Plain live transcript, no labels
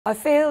I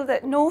feel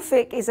that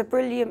Norfolk is a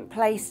brilliant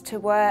place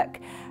to work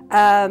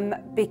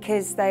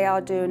because they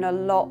are doing a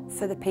lot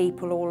for the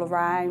people all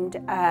around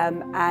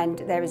and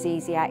there is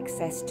easy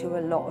access to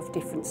a lot of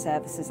different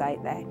services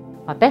out there.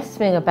 My best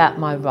thing about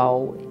my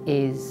role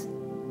is,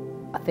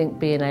 I think,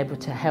 being able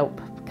to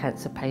help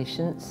cancer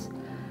patients.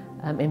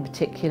 In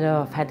particular,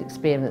 I've had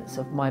experience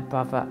of my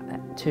brother,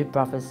 two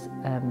brothers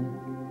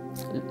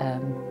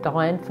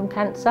dying from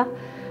cancer.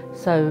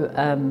 So,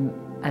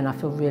 and I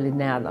feel really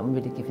now that I'm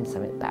really giving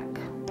something back.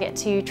 Get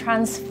to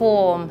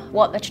transform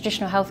what the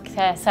traditional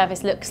healthcare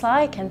service looks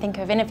like and think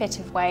of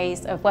innovative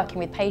ways of working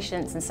with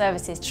patients and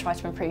services to try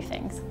to improve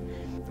things.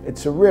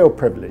 It's a real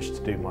privilege to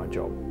do my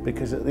job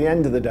because at the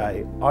end of the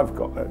day I've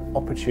got an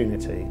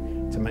opportunity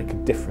to make a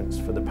difference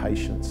for the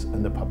patients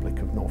and the public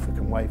of Norfolk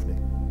and Waveney.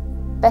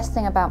 Best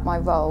thing about my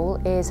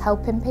role is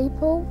helping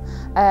people,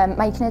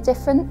 making a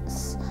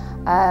difference,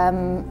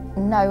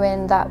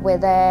 knowing that we're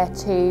there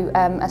to,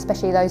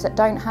 especially those that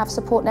don't have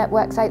support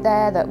networks out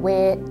there, that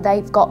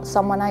they've got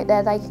someone out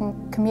there they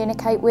can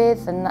communicate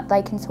with and that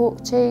they can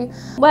talk to.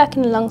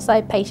 Working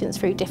alongside patients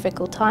through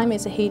difficult time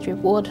is a huge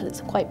reward.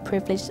 It's quite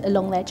privileged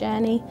along their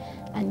journey,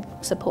 and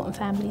supporting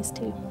families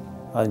too.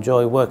 I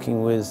enjoy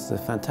working with a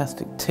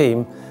fantastic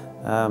team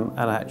and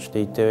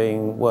actually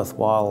doing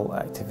worthwhile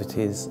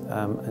activities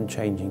and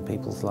changing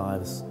people's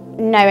lives.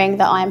 Knowing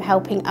that I'm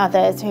helping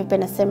others who've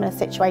been in a similar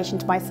situation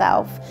to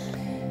myself.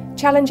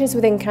 Challenges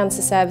within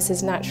cancer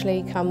services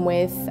naturally come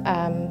with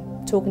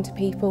talking to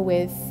people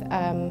with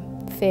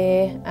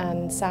fear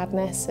and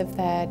sadness of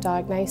their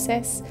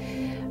diagnosis,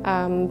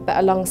 but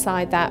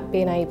alongside that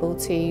being able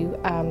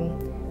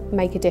to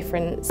make a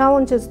difference.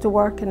 Challenges to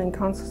working in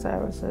cancer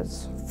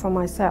services for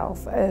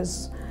myself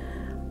is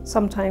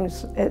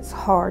sometimes it's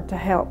hard to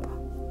help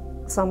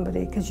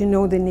somebody because you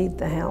know they need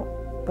the help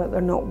but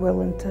they're not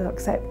willing to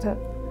accept it,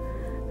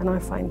 and I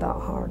find that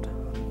hard.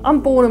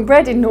 I'm born and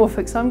bred in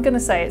Norfolk, so I'm going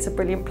to say it's a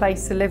brilliant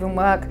place to live and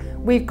work.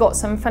 We've got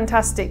some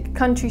fantastic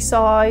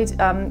countryside,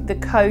 the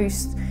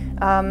coast,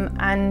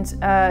 and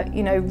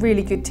you know,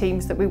 really good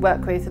teams that we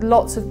work with.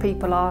 Lots of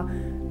people are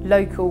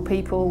local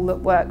people that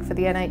work for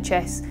the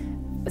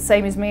NHS, the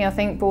same as me, I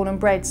think, born and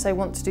bred, so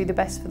want to do the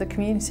best for the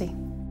community.